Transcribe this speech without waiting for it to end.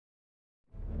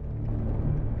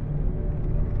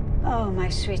Oh, my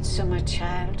sweet summer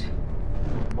child.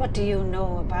 What do you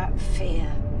know about fear?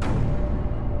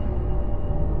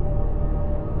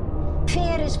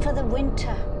 Fear is for the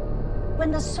winter,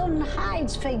 when the sun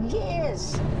hides for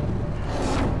years.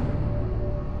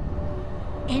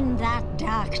 In that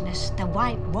darkness, the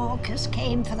White Walkers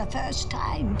came for the first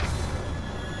time.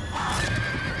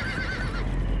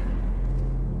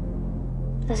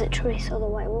 Is it true he saw the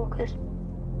White Walkers?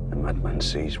 The madman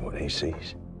sees what he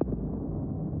sees.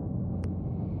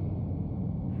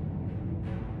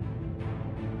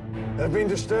 There have been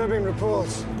disturbing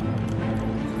reports.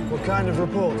 What kind of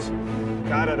reports?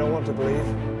 Kind I don't want to believe.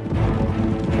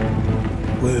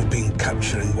 We've been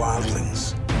capturing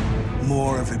wildlings,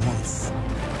 more every month.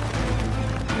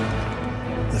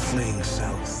 They're fleeing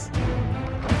south.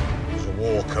 There's a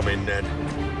war coming, Ned.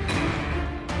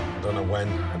 I don't know when,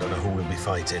 I don't know who we'll be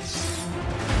fighting.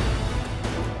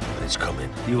 But it's coming.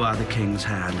 You are the king's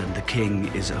hand, and the king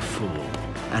is a fool,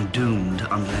 and doomed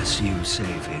unless you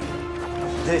save him.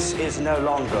 This is no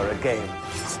longer a game.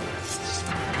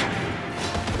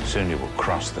 Soon you will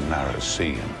cross the narrow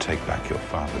sea and take back your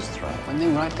father's throne. When they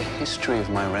write the history of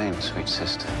my reign, sweet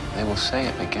sister, they will say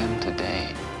it again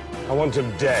today. I want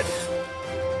him dead.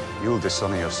 You'll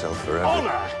dishonor yourself forever.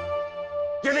 Honor!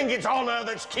 Do you think it's honor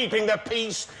that's keeping the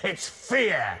peace? It's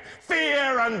fear.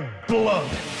 Fear and blood.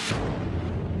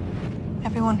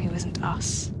 Everyone who isn't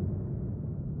us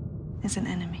is an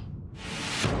enemy.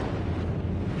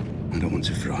 I don't want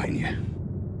to frighten you,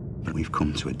 but we've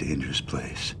come to a dangerous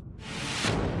place.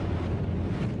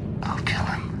 I'll kill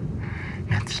him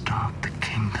and starve the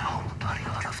king the whole bloody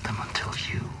lot of them until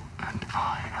you and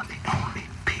I are the only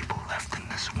people left in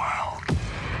this world.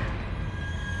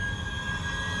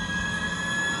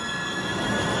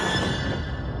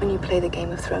 When you play the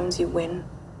Game of Thrones, you win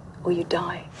or you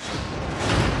die.